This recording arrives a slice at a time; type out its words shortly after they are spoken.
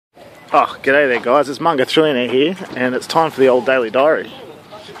Oh, g'day there guys, it's Munga Trillionaire here, and it's time for the old daily diary.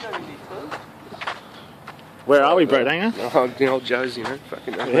 Where are we, bro, Danger? Oh, the old Joe's, you know,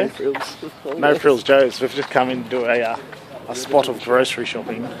 fucking no frills. No frills Joe's. We've just come in to do a spot of grocery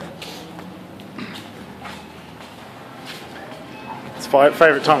shopping. It's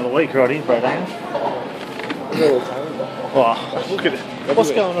favourite time of the week, right here, bro, Danger? Oh, look at it.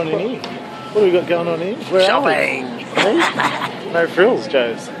 What's going on in here? What have we got going on here? Where Shopping! Are we? No frills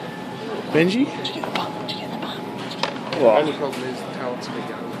Joe's. Benji? Did you get the bun? Did you get the bun? The only problem is the talent's big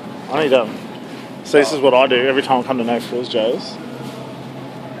going. I need so this is what I do every time I come to No Frills Joe's.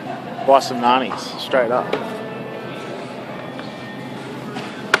 Buy some nannies, straight up.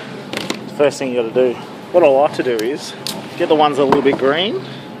 The first thing you got to do. What I like to do is get the ones that are a little bit green,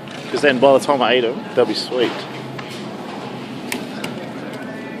 because then by the time I eat them, they'll be sweet.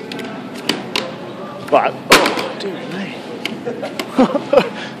 But, oh, dear me.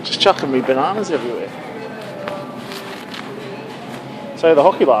 Just chucking me bananas everywhere. So the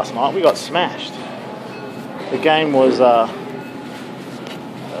hockey last night, we got smashed. The game was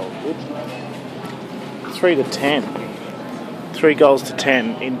 3-10. 3 goals to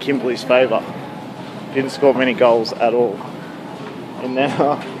 10 in Kimberley's favour. Didn't score many goals at all. And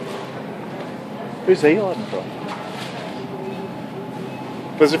now, who's he hiding from?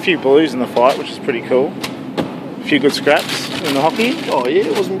 There's a few blues in the fight, which is pretty cool. A few good scraps in the hockey. Oh yeah,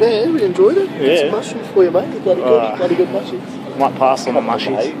 it wasn't bad. We enjoyed it. Yeah. Some mushrooms for you, mate. Bloody good mushrooms. Might pass on the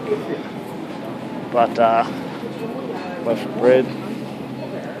mushies. But, loaf of bread.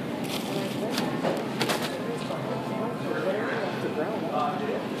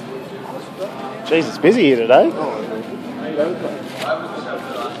 Jeez, it's busy here today.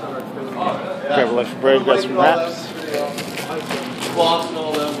 Grab a loaf of bread, grab some wraps. Well,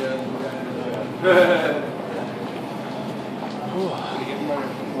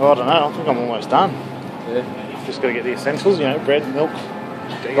 I don't know, I think I'm almost done. Yeah. Just got to get the essentials, you know, bread, milk,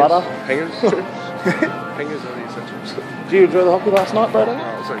 butter. Hangers. Hangers are the essentials. Did you enjoy the hockey last night, Brad?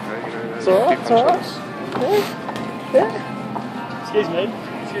 Oh, it's okay, you know. It's alright, it's alright. Yeah. Excuse me,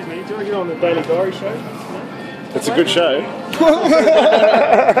 do you want to get on the Daily Diary show? It's a good show.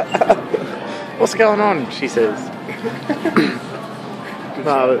 What's going on? She says.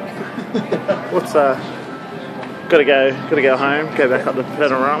 No, what's gotta go home, go back up to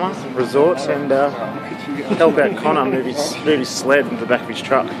Panorama Resort and help out Connor move his sled into the back of his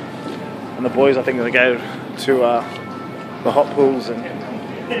truck. And the boys, I think, are gonna go to the hot pools and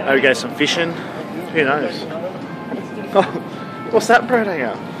maybe go some fishing. Who knows? What's that, bro?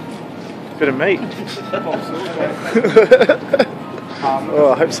 Bit of meat.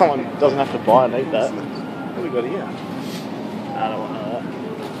 Oh, I hope someone doesn't have to buy and eat that. What have we got here? I don't want none of that.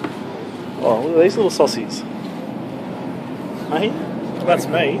 Oh, look at these little saucies. Mate, that's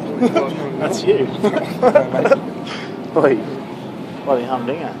me. That's you. Boy, bloody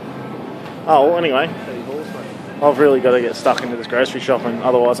humdinger. Oh, well, anyway, I've really got to get stuck into this grocery shopping,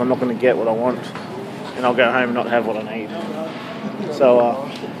 otherwise I'm not going to get what I want, and I'll go home and not have what I need. So,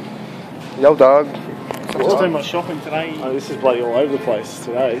 Yo, dog. I've just done my shopping today. oh, this is bloody all over the place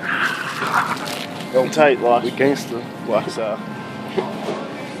today. Yo, Tate, like, The gangster.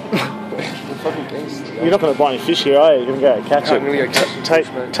 Fucking gangster. you're not going to buy any fish here, are you? You're going to go catch I'm it. gonna go catch some fish,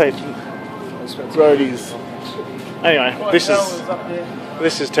 mate. Tate, roadies. Anyway,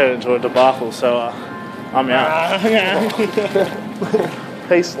 this is turned into a debacle, so I'm out.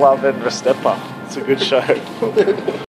 Peace, love, and Restepa. It's a good show.